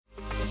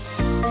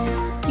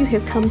you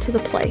have come to the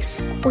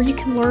place where you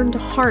can learn to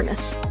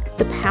harness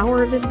the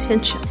power of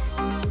intention,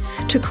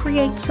 to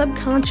create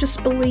subconscious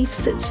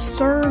beliefs that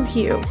serve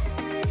you,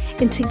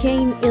 and to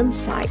gain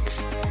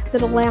insights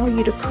that allow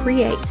you to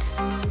create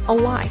a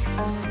life,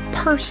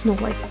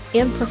 personally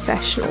and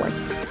professionally,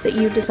 that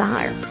you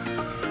desire.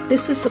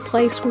 This is the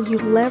place where you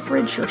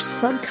leverage your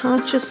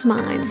subconscious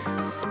mind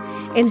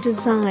and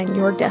design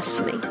your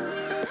destiny.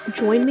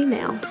 Join me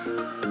now,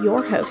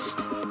 your host,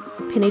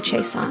 Penny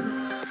Chason.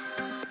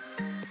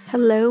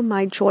 Hello,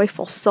 my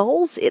joyful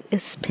souls. It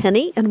is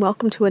Penny, and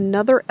welcome to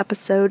another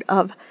episode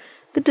of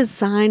the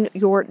Design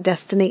Your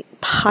Destiny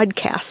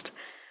podcast.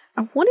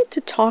 I wanted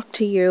to talk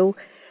to you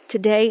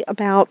today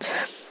about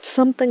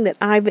something that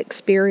I've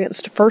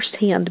experienced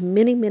firsthand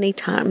many, many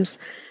times,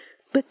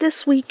 but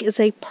this week is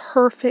a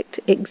perfect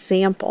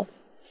example.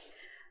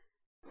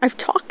 I've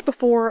talked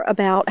before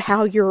about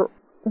how your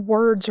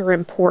words are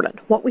important.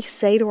 What we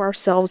say to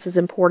ourselves is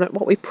important.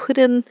 What we put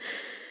in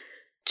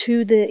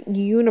to the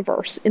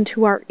universe,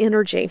 into our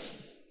energy,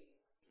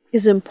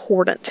 is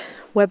important,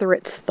 whether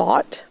it's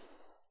thought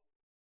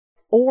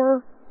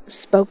or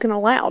spoken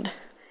aloud.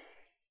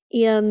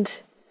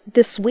 And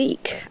this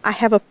week, I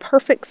have a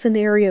perfect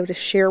scenario to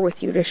share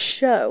with you to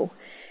show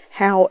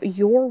how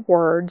your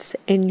words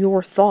and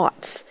your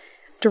thoughts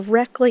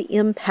directly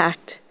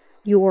impact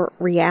your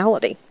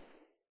reality.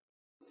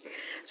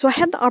 So I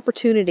had the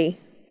opportunity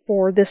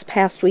for this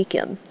past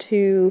weekend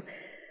to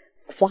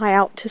fly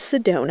out to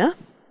Sedona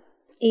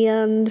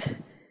and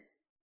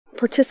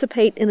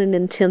participate in an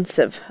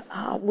intensive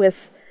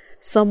with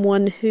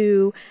someone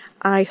who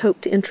I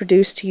hope to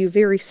introduce to you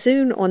very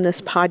soon on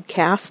this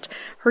podcast.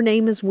 Her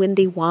name is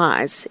Wendy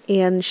Wise,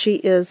 and she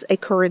is a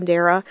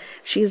curandera.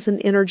 She is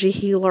an energy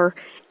healer,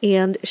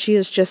 and she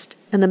is just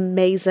an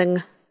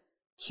amazing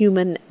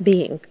human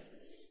being.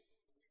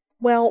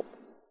 Well,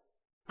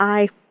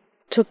 I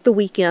took the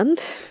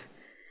weekend.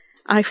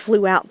 I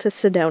flew out to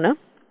Sedona,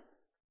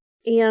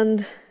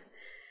 and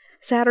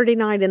Saturday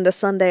night into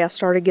Sunday, I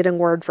started getting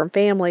word from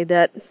family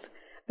that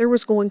there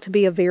was going to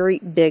be a very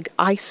big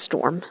ice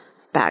storm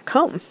back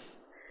home.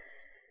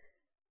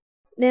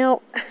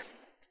 Now,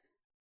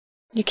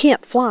 you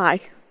can't fly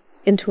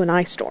into an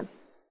ice storm.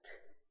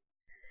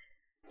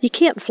 You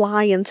can't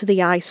fly into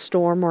the ice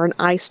storm or an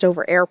iced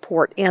over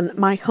airport, and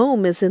my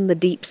home is in the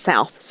deep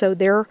south. So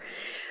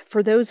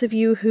for those of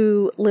you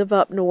who live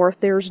up north,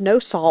 there's no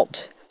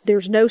salt,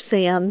 there's no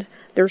sand,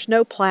 there's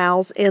no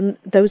plows, and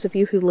those of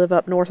you who live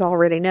up north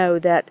already know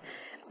that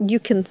you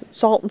can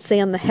salt and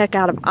sand the heck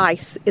out of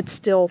ice. It's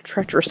still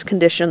treacherous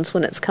conditions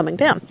when it's coming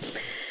down.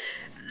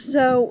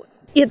 So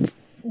it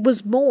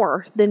was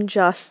more than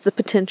just the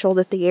potential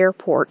that the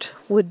airport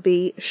would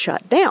be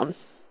shut down.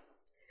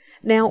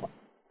 Now,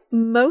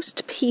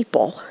 most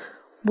people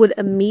would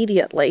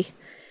immediately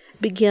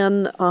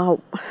begin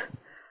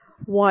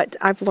what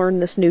I've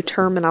learned this new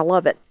term, and I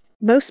love it.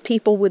 Most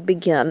people would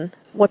begin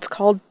what's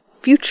called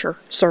future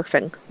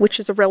surfing, which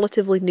is a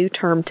relatively new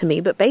term to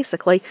me, but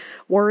basically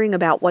worrying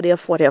about what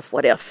if.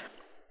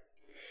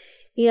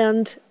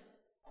 And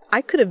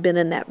I could have been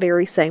in that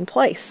very same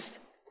place,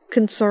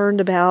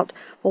 concerned about,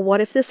 well,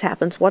 what if this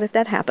happens? What if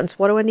that happens?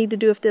 What do I need to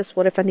do if this?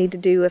 What if I need to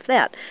do if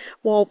that?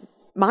 Well,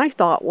 my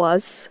thought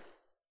was,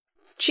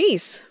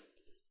 geez,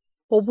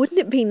 well,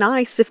 wouldn't it be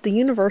nice if the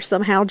universe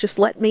somehow just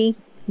let me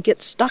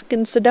get stuck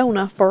in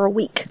Sedona for a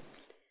week?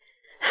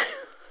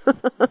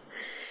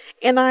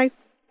 And I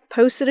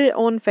posted it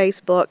on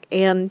Facebook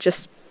and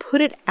just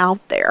put it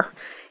out there,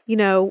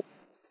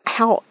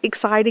 how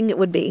exciting it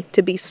would be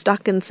to be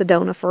stuck in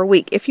Sedona for a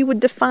week. If you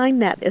would define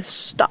that as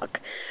stuck,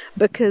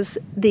 because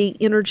the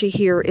energy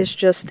here is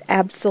just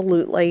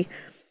absolutely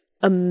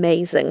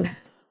amazing.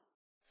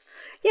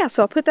 Yeah,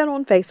 so I put that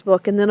on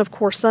Facebook, and then of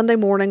course Sunday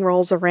morning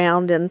rolls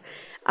around and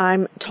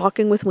I'm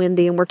talking with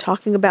Wendy and we're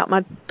talking about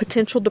my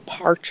potential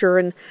departure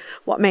and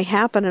what may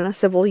happen. And I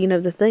said, well,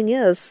 the thing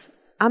is,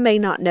 I may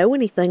not know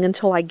anything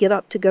until I get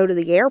up to go to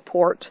the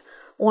airport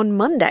on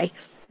Monday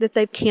that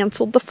they've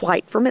canceled the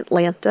flight from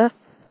Atlanta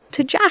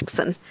to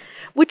Jackson,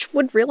 which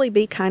would really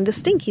be kind of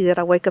stinky that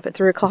I wake up at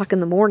 3 o'clock in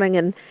the morning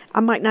and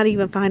I might not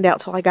even find out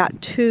till I got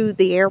to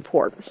the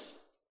airport.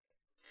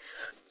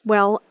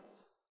 Well,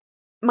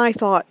 my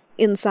thought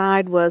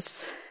inside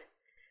was,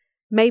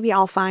 maybe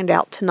I'll find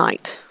out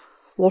tonight.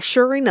 Well,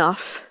 sure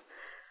enough,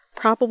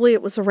 probably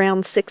it was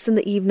around 6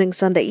 p.m.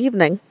 Sunday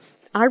evening,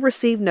 I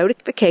received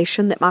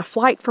notification that my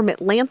flight from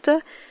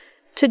Atlanta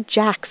to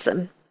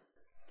Jackson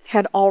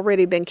had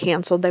already been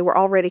canceled. They were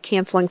already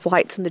canceling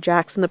flights into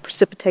Jackson. The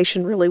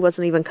precipitation really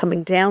wasn't even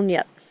coming down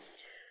yet.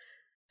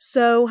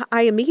 So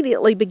I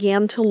immediately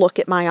began to look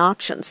at my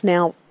options.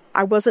 Now,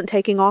 I wasn't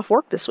taking off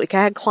work this week.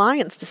 I had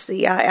clients to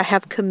see. I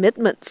have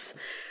commitments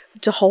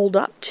to hold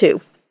up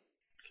to.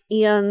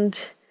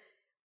 And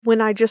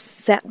when I just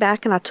sat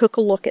back and I took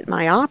a look at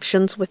my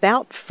options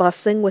without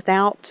fussing,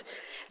 without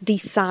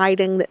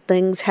deciding that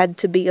things had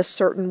to be a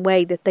certain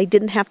way, that they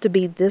didn't have to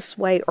be this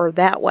way or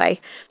that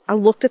way, I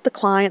looked at the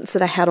clients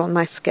that I had on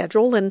my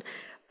schedule, and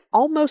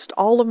almost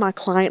all of my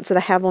clients that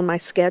I have on my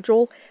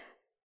schedule,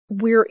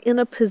 we're in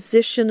a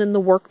position in the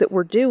work that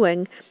we're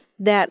doing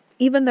that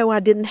even though I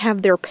didn't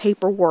have their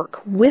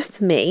paperwork with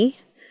me,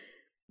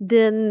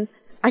 then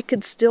I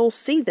could still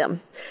see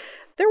them.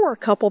 There were a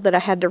couple that I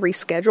had to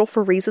reschedule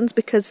for reasons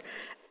because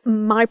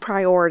my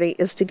priority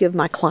is to give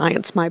my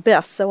clients my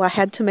best. So I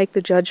had to make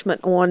the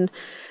judgment on,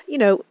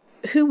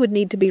 who would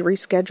need to be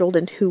rescheduled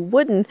and who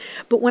wouldn't.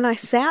 But when I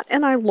sat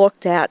and I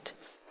looked at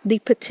the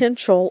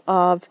potential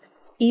of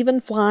even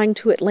flying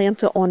to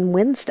Atlanta on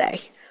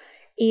Wednesday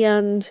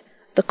and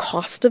the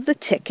cost of the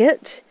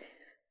ticket,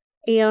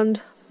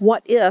 and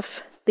what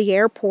if the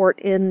airport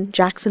in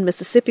Jackson,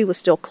 Mississippi was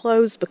still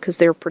closed because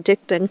they were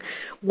predicting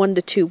 1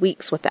 to 2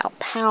 weeks without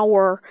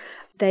power.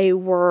 They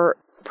were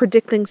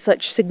predicting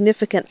such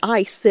significant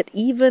ice that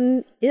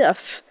even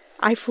if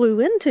I flew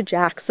into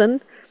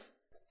Jackson,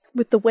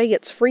 with the way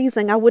it's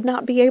freezing, I would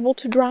not be able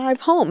to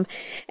drive home.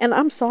 And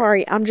I'm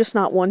sorry, I'm just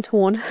not one to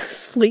want to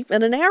sleep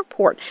in an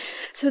airport.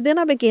 So then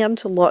I began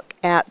to look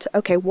at,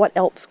 okay, what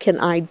else can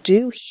I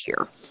do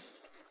here?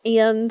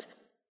 And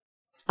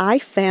I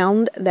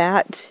found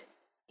that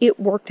it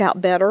worked out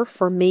better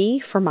for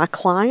me, for my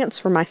clients,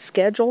 for my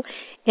schedule,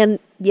 and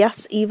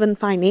yes, even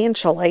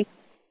financially,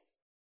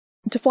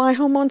 to fly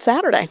home on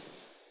Saturday.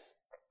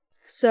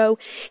 So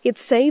it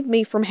saved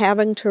me from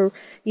having to,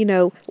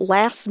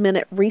 last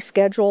minute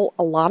reschedule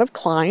a lot of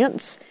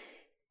clients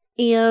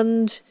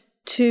and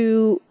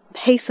to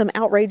pay some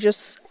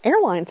outrageous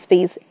airlines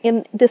fees.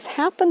 And this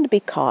happened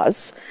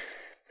because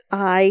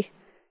I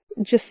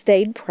just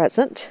stayed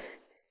present.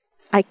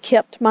 I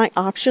kept my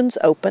options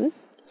open.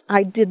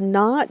 I did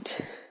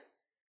not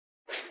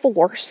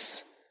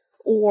force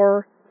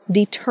or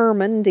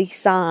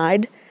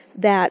decide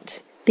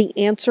that the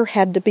answer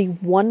had to be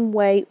one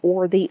way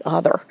or the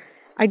other.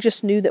 I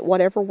just knew that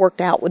whatever worked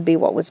out would be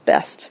what was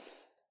best.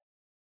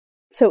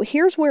 So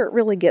here's where it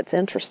really gets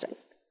interesting.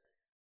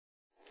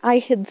 I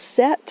had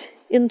set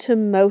into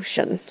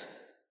motion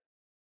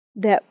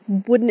that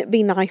wouldn't it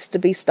be nice to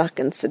be stuck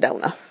in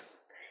Sedona?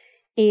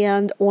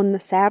 And on the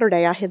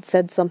Saturday, I had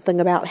said something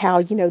about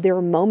how, there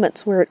are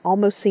moments where it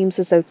almost seems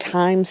as though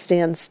time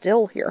stands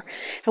still here.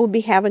 I would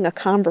be having a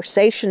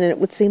conversation and it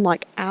would seem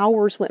like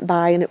hours went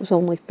by and it was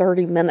only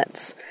 30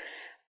 minutes.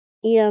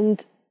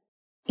 And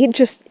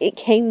it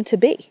came to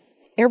be.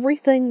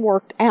 Everything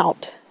worked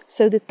out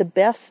so that the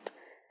best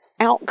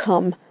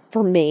outcome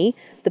for me,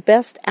 the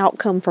best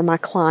outcome for my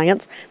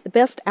clients, the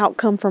best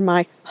outcome for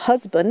my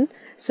husband,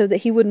 so that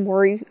he wouldn't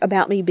worry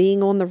about me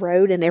being on the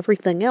road and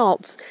everything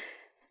else,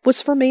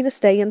 was for me to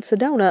stay in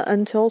Sedona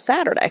until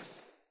Saturday.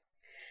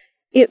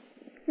 It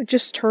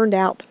just turned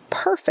out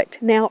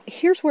perfect. Now,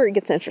 here's where it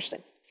gets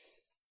interesting.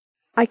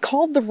 I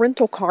called the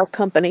rental car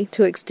company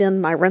to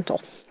extend my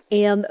rental.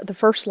 And the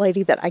first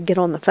lady that I get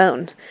on the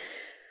phone,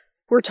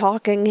 we're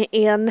talking,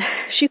 and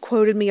she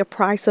quoted me a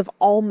price of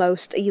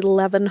almost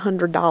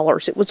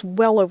 $1,100. It was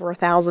well over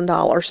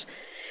 $1,000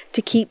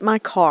 to keep my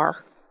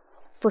car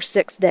for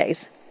 6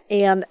 days.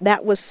 And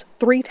that was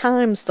 3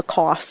 times the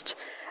cost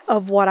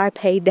of what I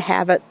paid to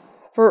have it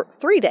for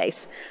 3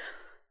 days.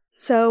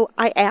 So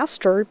I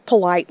asked her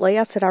politely,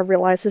 I said, I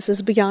realize this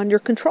is beyond your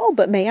control,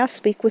 but may I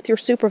speak with your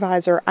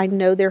supervisor? I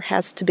know there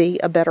has to be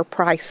a better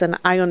price, and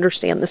I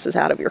understand this is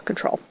out of your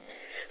control.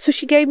 So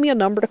she gave me a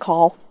number to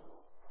call.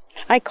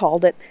 I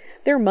called it.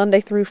 They're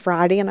Monday through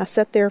Friday, and I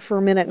sat there for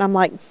a minute, and I'm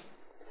like,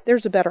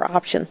 there's a better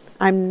option.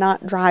 I'm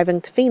not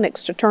driving to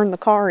Phoenix to turn the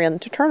car in,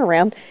 to turn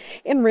around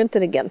and rent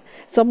it again.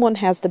 Someone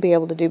has to be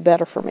able to do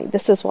better for me.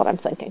 This is what I'm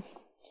thinking.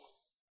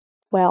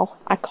 Well,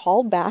 I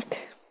called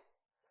back.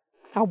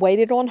 I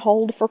waited on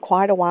hold for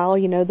quite a while,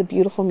 the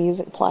beautiful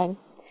music playing.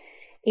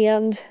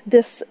 And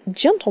this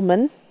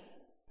gentleman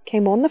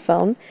came on the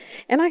phone,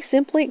 and I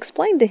simply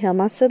explained to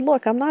him, I said,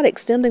 look, I'm not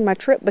extending my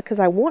trip because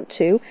I want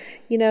to.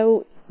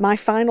 My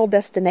final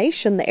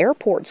destination, the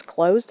airport's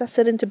closed. I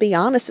said, and to be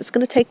honest, it's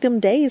going to take them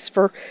days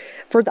for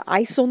the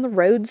ice on the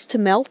roads to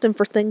melt and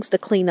for things to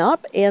clean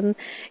up. And,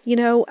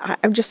 I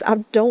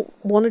don't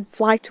want to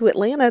fly to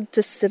Atlanta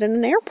to sit in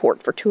an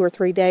airport for 2 or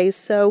 3 days.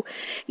 So,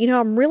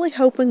 I'm really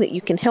hoping that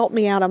you can help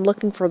me out. I'm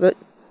looking for the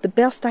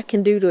best I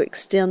can do to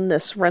extend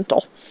this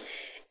rental.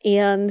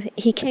 And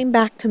he came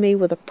back to me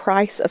with a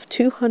price of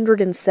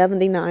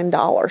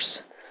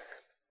 $279.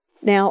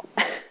 Now,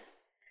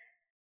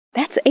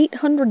 that's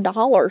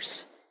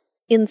 $800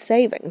 in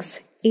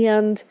savings.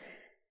 And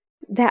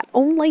that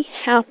only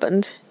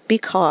happened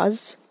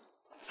because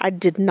I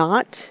did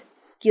not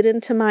get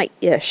into my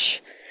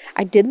ish.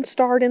 I didn't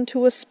start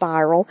into a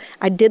spiral.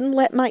 I didn't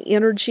let my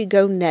energy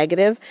go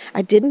negative.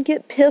 I didn't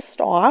get pissed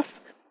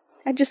off.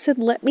 I just said,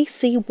 let me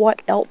see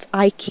what else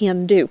I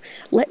can do.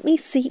 Let me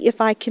see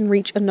if I can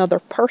reach another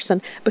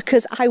person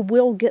because I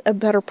will get a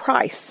better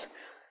price.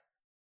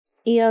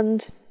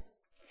 And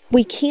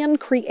we can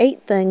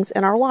create things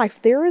in our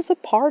life. There is a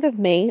part of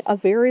me a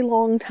very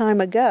long time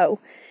ago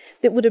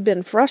that would have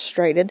been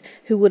frustrated,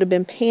 who would have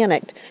been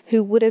panicked,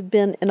 who would have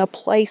been in a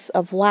place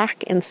of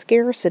lack and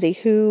scarcity,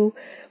 who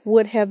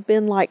would have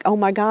been like, oh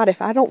my God,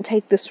 if I don't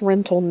take this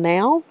rental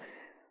now,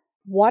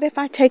 what if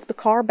I take the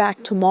car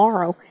back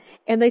tomorrow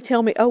And they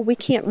tell me, oh, we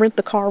can't rent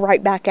the car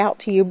right back out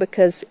to you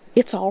because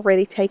it's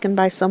already taken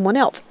by someone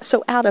else.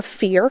 So out of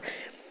fear,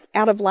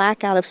 out of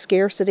lack, out of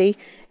scarcity,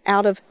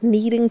 out of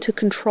needing to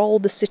control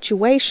the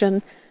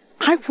situation,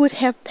 I would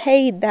have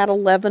paid that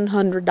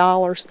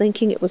 $1,100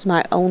 thinking it was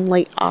my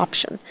only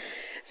option.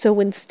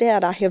 So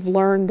instead, I have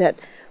learned that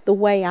the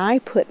way I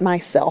put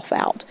myself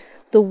out,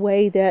 the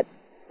way that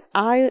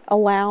I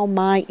allow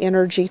my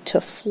energy to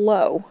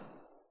flow,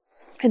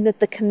 and that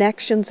the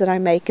connections that I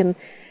make and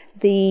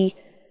the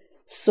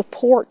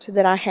support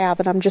that I have,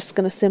 and I'm just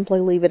going to simply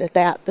leave it at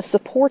that, the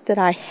support that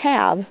I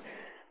have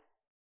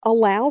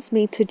allows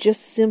me to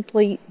just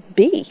simply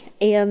be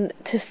and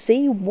to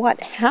see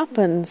what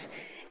happens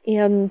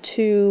and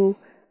to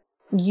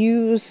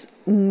use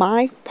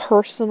my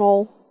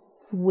personal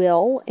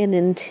will and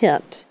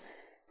intent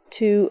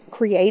to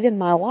create in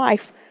my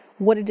life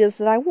what it is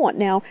that I want.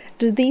 Now,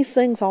 do these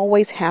things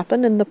always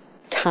happen in the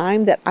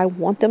time that I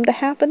want them to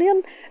happen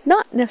in?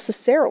 Not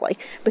necessarily,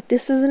 but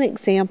this is an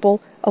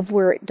example of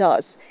where it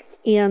does.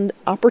 And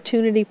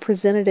opportunity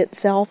presented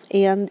itself,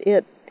 and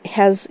it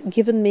has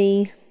given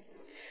me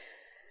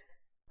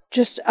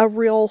just a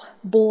real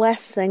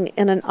blessing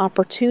and an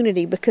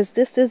opportunity, because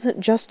this isn't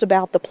just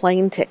about the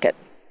plane ticket.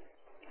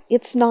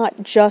 It's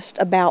not just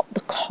about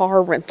the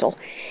car rental.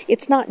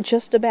 It's not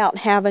just about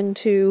having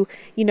to,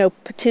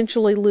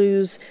 potentially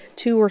lose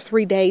 2 or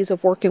 3 days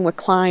of working with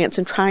clients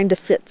and trying to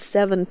fit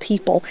 7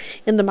 people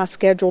into my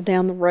schedule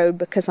down the road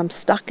because I'm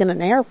stuck in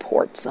an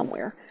airport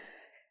somewhere.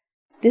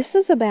 This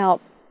is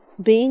about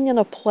being in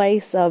a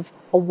place of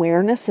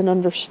awareness and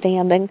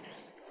understanding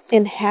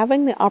and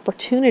having the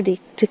opportunity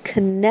to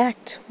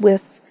connect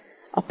with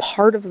a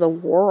part of the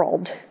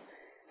world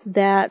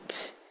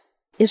that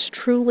is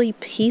truly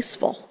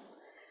peaceful,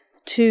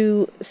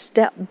 to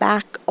step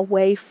back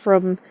away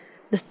from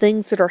the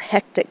things that are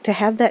hectic, to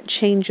have that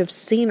change of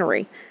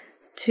scenery,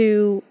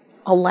 to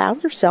allow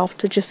yourself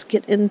to just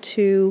get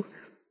into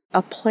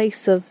a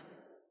place of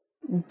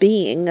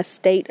being, a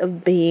state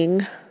of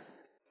being,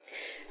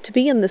 to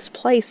be in this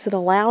place that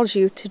allows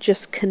you to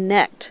just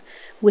connect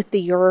with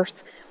the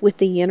earth, with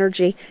the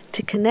energy,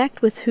 to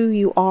connect with who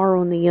you are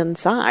on the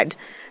inside.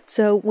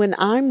 So when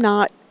I'm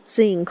not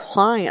seeing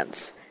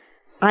clients,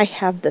 I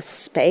have the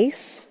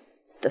space,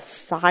 the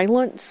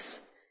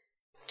silence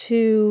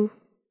to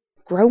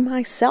grow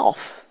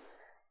myself,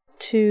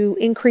 to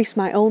increase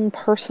my own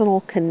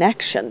personal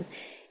connection,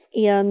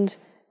 and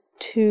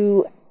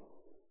to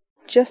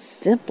just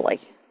simply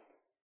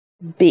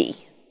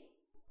be.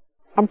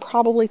 I'm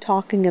probably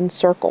talking in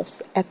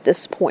circles at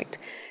this point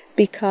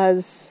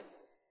because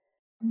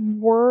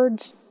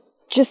words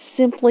just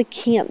simply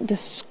can't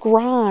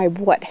describe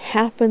what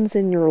happens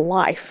in your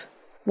life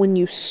when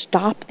you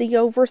stop the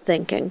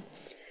overthinking,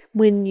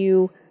 when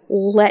you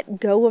let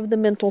go of the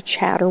mental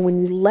chatter,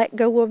 when you let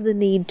go of the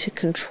need to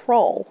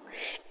control,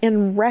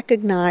 and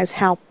recognize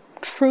how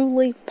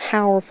truly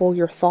powerful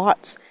your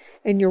thoughts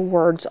and your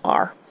words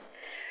are.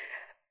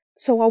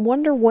 So I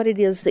wonder what it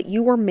is that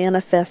you are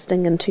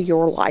manifesting into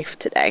your life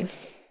today.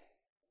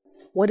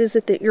 What is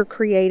it that you're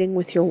creating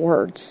with your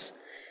words?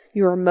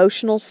 Your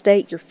emotional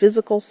state, your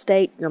physical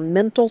state, your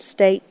mental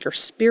state, your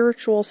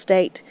spiritual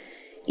state,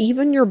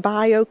 even your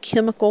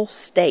biochemical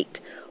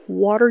state.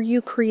 What are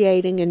you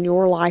creating in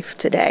your life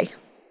today?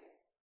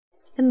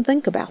 And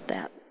think about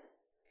that.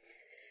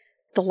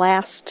 The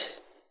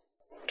last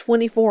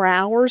 24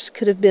 hours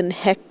could have been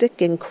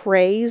hectic and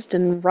crazed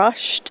and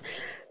rushed,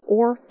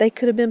 or they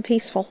could have been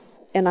peaceful,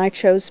 and I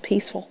chose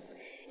peaceful.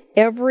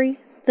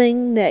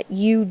 Everything that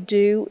you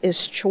do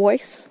is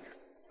choice.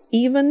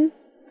 Even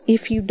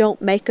if you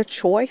don't make a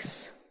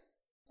choice,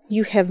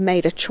 you have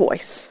made a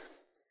choice.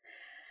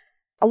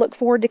 I look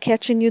forward to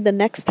catching you the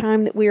next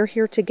time that we are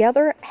here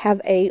together. Have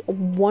a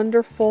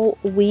wonderful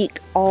week,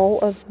 all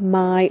of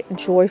my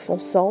joyful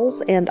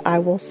souls, and I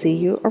will see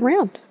you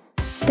around.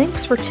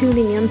 Thanks for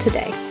tuning in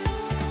today.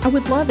 I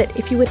would love it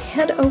if you would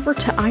head over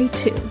to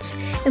iTunes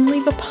and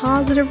leave a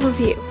positive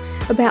review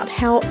about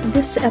how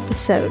this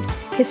episode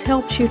has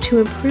helped you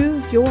to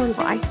improve your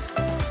life.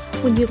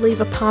 When you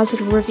leave a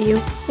positive review,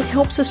 it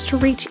helps us to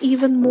reach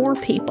even more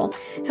people,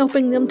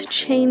 helping them to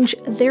change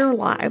their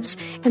lives,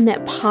 and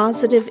that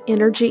positive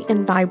energy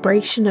and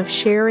vibration of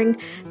sharing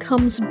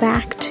comes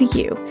back to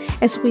you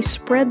as we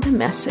spread the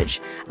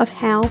message of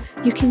how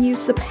you can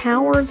use the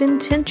power of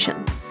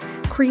intention,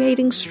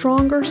 creating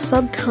stronger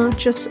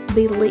subconscious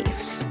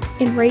beliefs,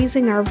 and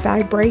raising our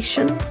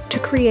vibration to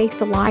create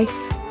the life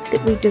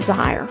that we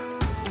desire,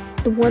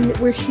 the one that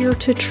we're here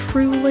to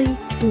truly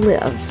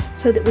live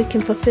so that we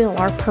can fulfill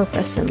our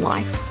purpose in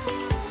life.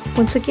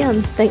 Once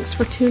again, thanks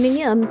for tuning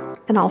in,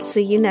 and I'll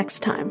see you next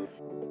time.